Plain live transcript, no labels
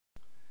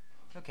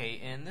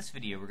Okay, in this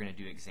video we're going to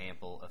do an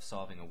example of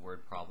solving a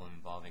word problem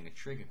involving a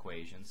trig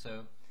equation.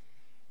 So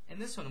in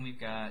this one we've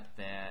got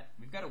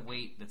a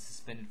weight that's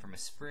suspended from a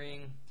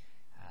spring.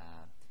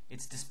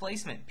 Its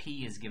displacement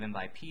p is given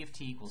by p of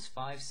t equals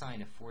 5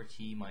 sine of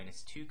 4t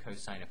minus 2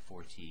 cosine of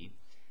 4t.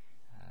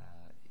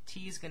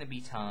 T is going to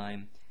be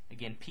time.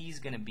 Again, p is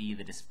going to be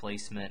the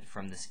displacement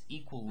from this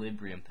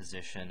equilibrium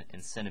position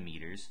in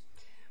centimeters.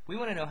 We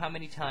want to know how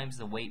many times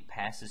the weight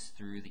passes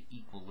through the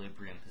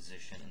equilibrium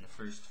position in the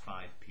first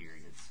 5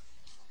 periods.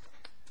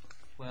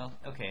 Well,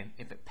 okay,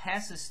 if it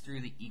passes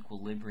through the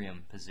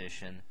equilibrium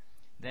position,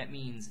 that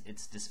means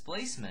its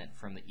displacement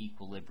from the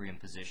equilibrium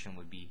position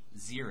would be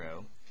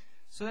 0.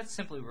 So that's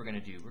simply what we're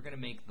going to do. We're going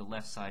to make the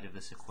left side of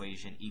this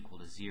equation equal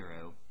to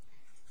 0,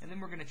 and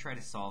then we're going to try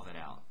to solve it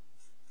out.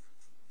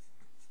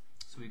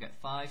 So we've got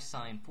 5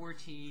 sine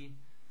 4t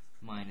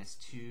minus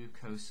 2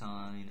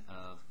 cosine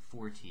of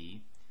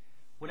 4t.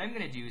 What I'm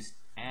going to do is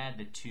add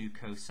the 2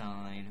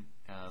 cosine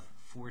of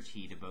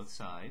 4t to both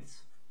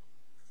sides.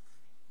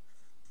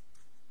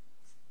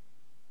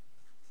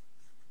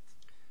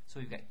 So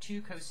we've got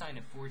 2 cosine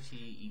of 4t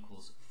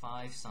equals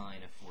 5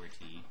 sine of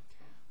 4t.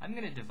 I'm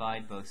going to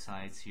divide both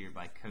sides here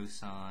by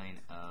cosine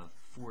of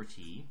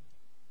 4t.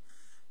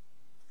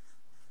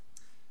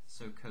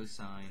 So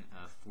cosine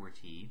of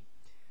 4t.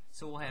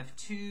 So we'll have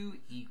 2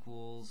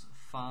 equals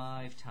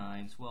 5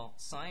 times, well,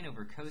 sine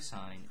over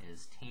cosine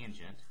is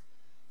tangent.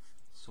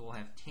 So we'll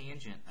have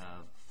tangent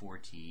of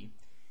 4t.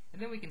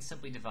 And then we can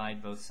simply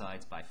divide both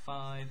sides by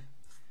 5.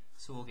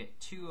 So we'll get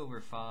 2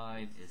 over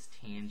 5 is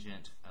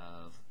tangent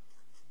of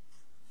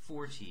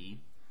 4t.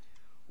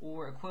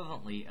 Or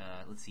equivalently,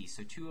 let's see,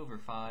 so 2 over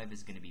 5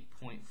 is going to be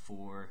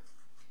 0.4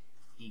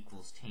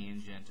 equals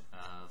tangent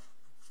of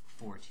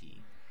 4t.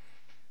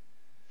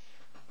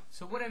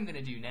 So what I'm going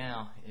to do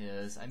now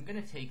is I'm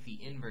going to take the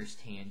inverse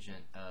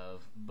tangent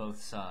of both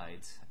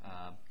sides,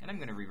 and I'm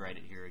going to rewrite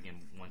it here again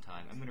one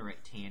time. I'm going to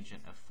write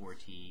tangent of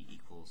 4t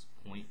equals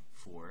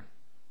 0.4.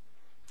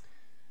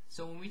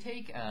 So when we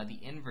take the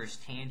inverse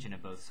tangent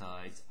of both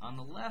sides, on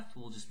the left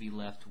we'll just be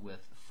left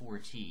with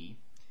 4t.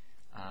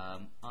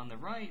 On the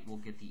right we'll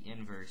get the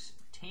inverse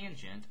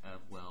tangent of,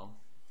 well,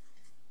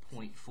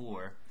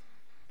 0.4.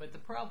 But the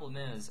problem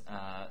is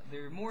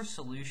there are more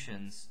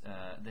solutions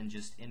than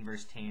just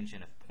inverse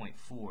tangent of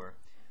 0.4.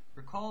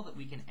 Recall that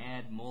we can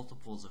add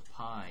multiples of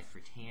pi for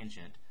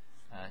tangent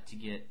to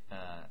get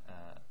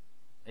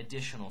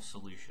additional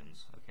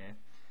solutions. Okay,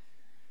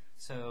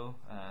 so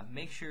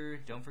make sure,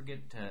 don't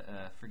forget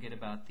to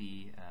about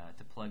the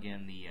to plug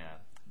in the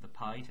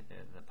pi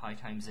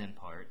times n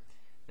part.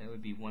 That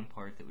would be one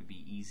part that would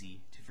be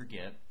easy to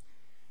forget.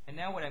 And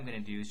now what I'm going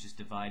to do is just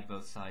divide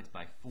both sides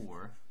by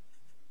 4.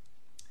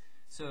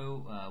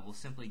 So we'll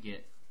simply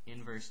get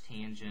inverse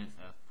tangent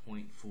of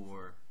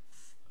 0.4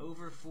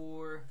 over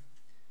 4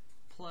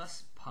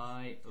 plus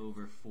pi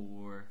over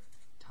 4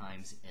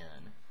 times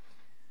n.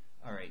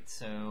 Alright,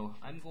 so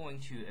I'm going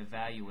to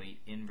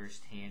evaluate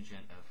inverse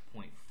tangent of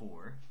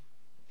 0.4.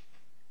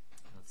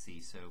 Let's see,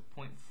 so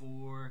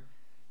 0.4,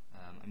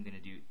 I'm going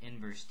to do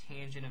inverse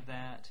tangent of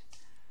that.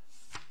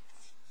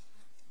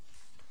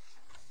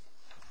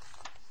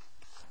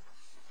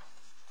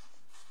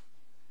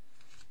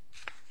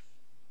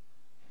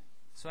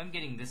 So I'm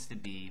getting this to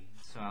be,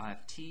 so I'll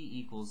have t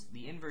equals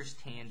the inverse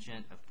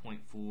tangent of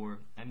 0.4.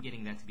 I'm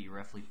getting that to be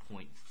roughly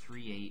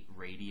 0.38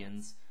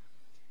 radians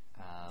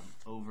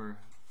over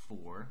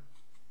 4.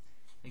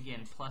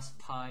 Again, plus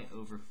pi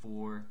over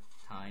 4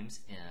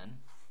 times n.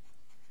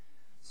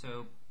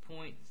 So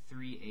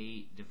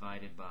 0.38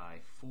 divided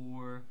by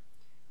 4,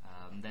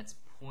 that's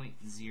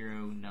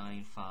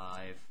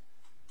 0.095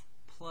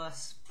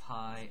 plus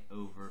pi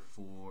over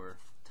 4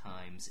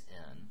 times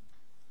n.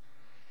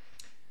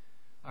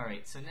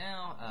 Alright, so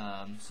now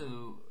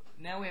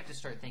we have to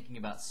start thinking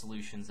about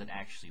solutions that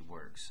actually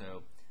work.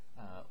 So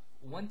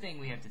one thing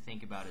we have to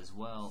think about as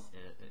well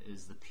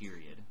is the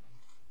period.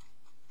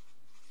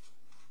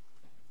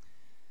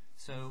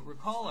 So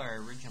recall our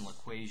original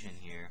equation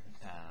here.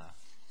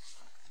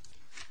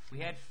 We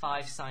had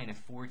 5 sine of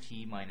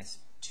 4t minus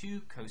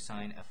 2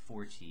 cosine of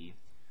 4t.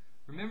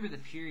 Remember the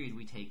period,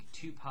 we take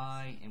 2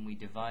 pi and we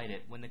divide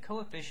it. When the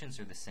coefficients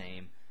are the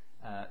same,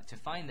 to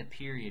find the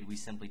period we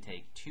simply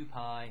take 2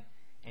 pi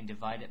and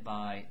divide it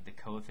by the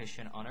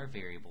coefficient on our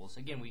variables.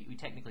 Again, we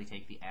technically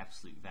take the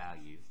absolute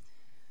value.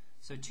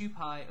 So 2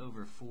 pi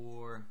over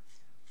 4,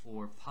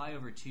 or pi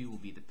over 2 will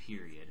be the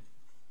period.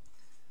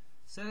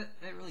 So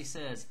that really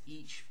says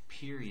each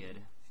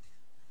period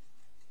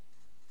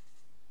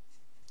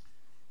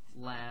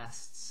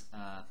lasts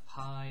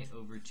pi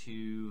over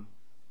 2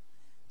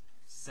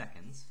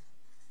 seconds,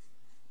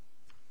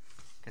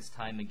 because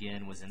time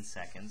again was in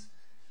seconds.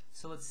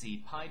 So let's see,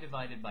 pi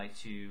divided by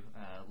 2,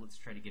 let's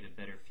try to get a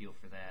better feel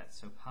for that.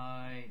 So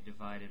pi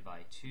divided by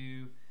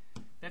 2,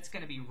 that's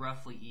going to be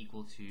roughly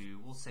equal to,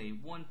 we'll say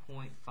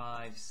 1.57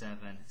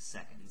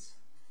 seconds.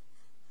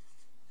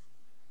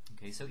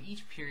 Okay, so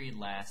each period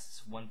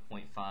lasts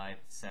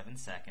 1.57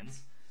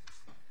 seconds.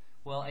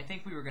 Well, I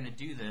think we were going to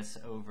do this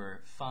over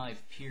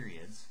 5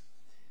 periods.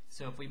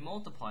 So if we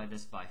multiply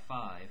this by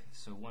 5,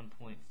 so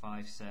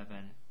 1.57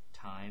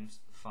 times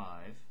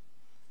 5,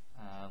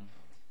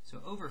 so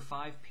over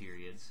 5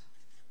 periods,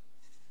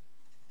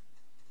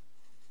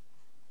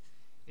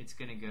 it's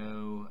going to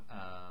go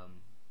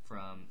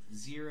from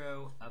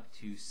 0 up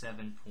to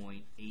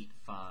 7.85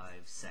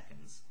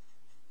 seconds.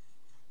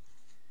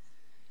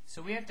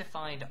 So we have to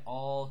find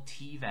all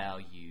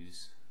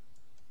t-values.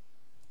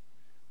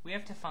 We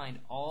have to find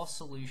all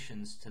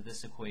solutions to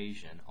this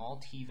equation, all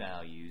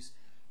t-values,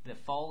 that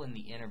fall in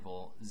the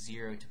interval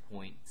 0 to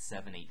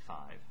 0.785.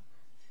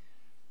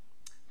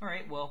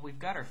 Alright, well, we've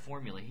got our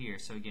formula here.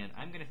 So again,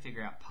 I'm going to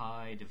figure out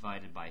pi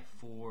divided by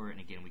 4, and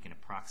again, we can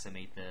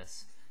approximate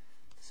this.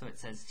 So it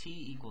says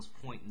t equals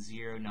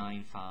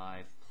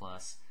 0.095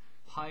 plus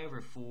pi over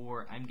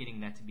 4, I'm getting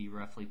that to be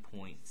roughly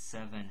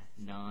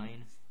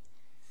 0.79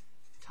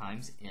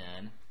 times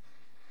n.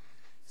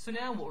 So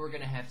now what we're going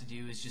to have to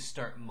do is just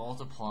start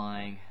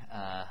multiplying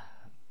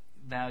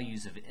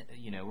values of,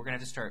 we're going to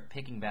have to start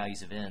picking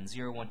values of n,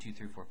 0, 1, 2,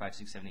 3, 4, 5,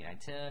 6, 7, 8, 9,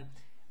 10.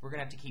 We're going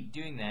to have to keep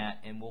doing that,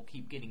 and we'll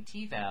keep getting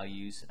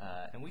t-values,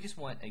 and we just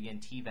want, again,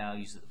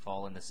 t-values that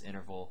fall in this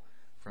interval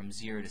from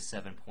 0 to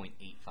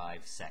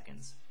 7.85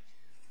 seconds.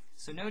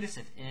 So notice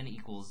if n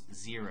equals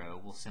 0,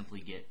 we'll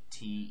simply get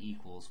t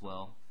equals,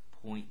 well,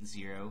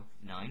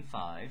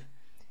 0.095,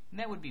 and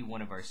that would be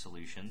one of our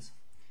solutions.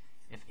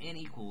 If n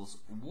equals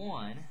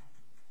 1,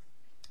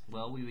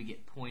 well, we would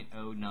get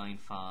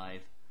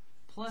 0.095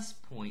 plus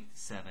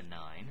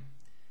 0.79,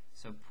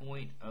 so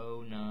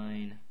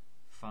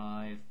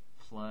 0.095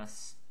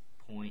 plus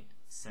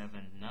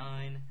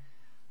 0.79,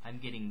 I'm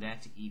getting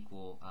that to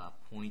equal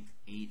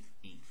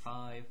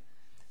 0.885.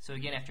 So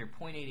again, after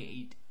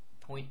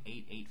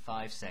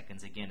 0.885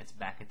 seconds, again, it's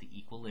back at the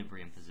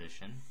equilibrium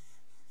position.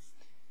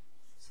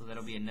 So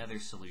that'll be another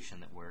solution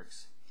that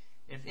works.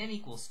 If n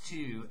equals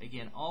 2,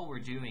 again, all we're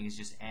doing is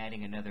just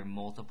adding another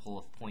multiple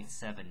of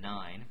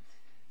 0.79.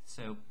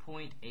 So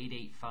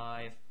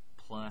 0.885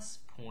 plus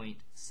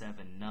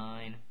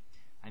 0.79,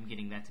 I'm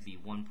getting that to be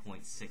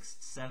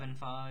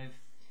 1.675.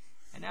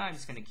 And now I'm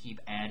just going to keep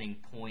adding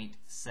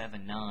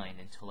 0.79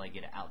 until I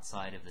get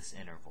outside of this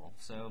interval.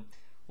 So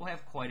we'll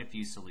have quite a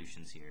few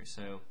solutions here.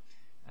 So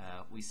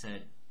we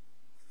said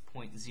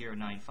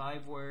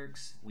 0.095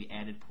 works. We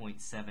added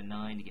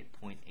 0.79 to get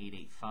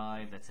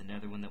 0.885. That's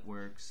another one that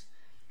works.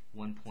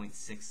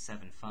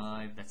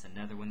 1.675. That's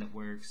another one that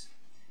works.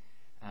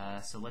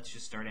 So let's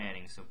just start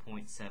adding. So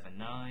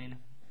 0.79.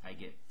 I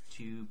get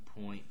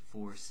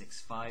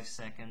 2.465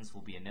 seconds.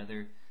 Will be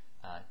another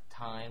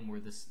time where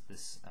this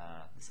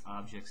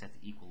object's at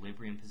the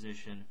equilibrium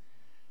position.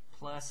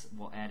 Plus,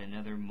 we'll add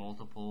another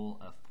multiple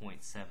of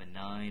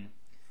 0.79.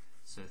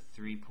 So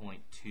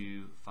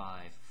 3.255.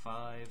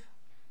 I'm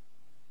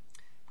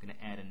going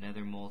to add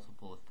another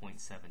multiple of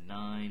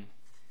 0.79,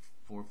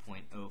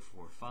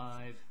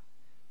 4.045.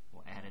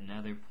 We'll add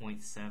another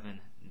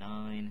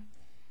 0.79.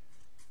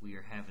 We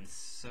are having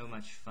so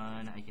much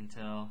fun, I can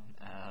tell.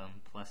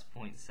 Plus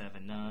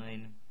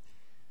 0.79,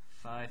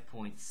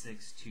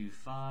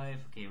 5.625.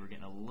 Okay, we're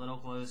getting a little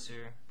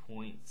closer.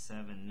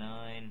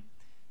 0.79,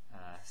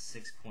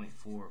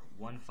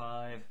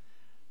 6.415.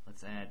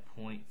 Let's add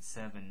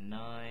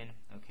 0.79.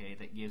 Okay,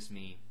 that gives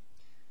me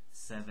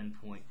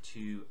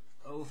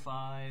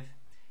 7.205.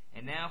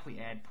 And now if we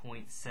add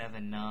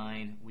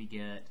 0.79, we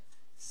get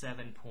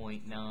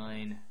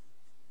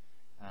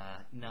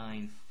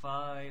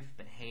 7.995.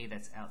 But hey,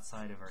 that's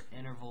outside of our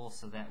interval,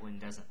 so that one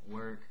doesn't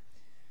work.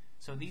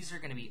 So these are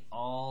going to be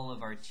all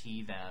of our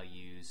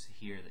t-values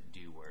here that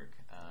do work.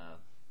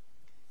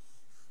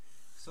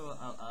 So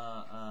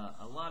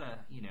a lot of,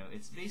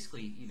 it's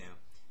basically,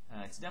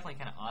 it's definitely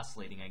kind of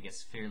oscillating, I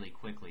guess, fairly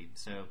quickly.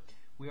 So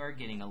we are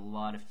getting a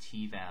lot of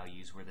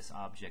t-values where this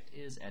object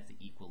is at the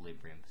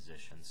equilibrium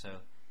position.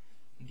 So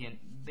again,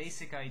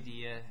 basic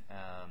idea,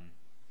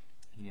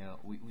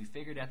 we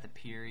figured out the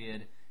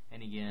period,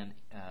 and again,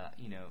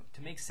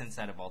 to make sense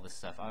out of all this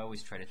stuff, I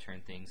always try to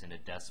turn things into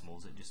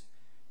decimals. It just,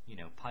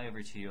 pi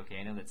over 2, okay,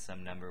 I know that's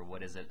some number.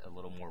 What is it a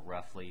little more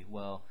roughly?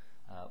 Well,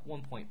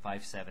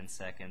 1.57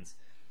 seconds.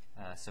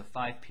 So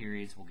 5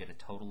 periods will get a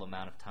total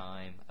amount of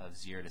time of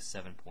 0 to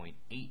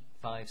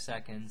 7.85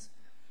 seconds.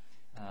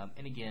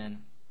 And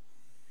again,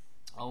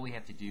 all we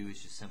have to do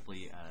is just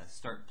simply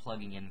start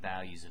plugging in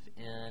values of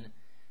n,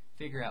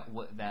 figure out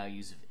what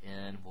values of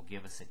n will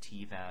give us a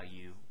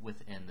t-value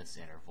within this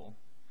interval.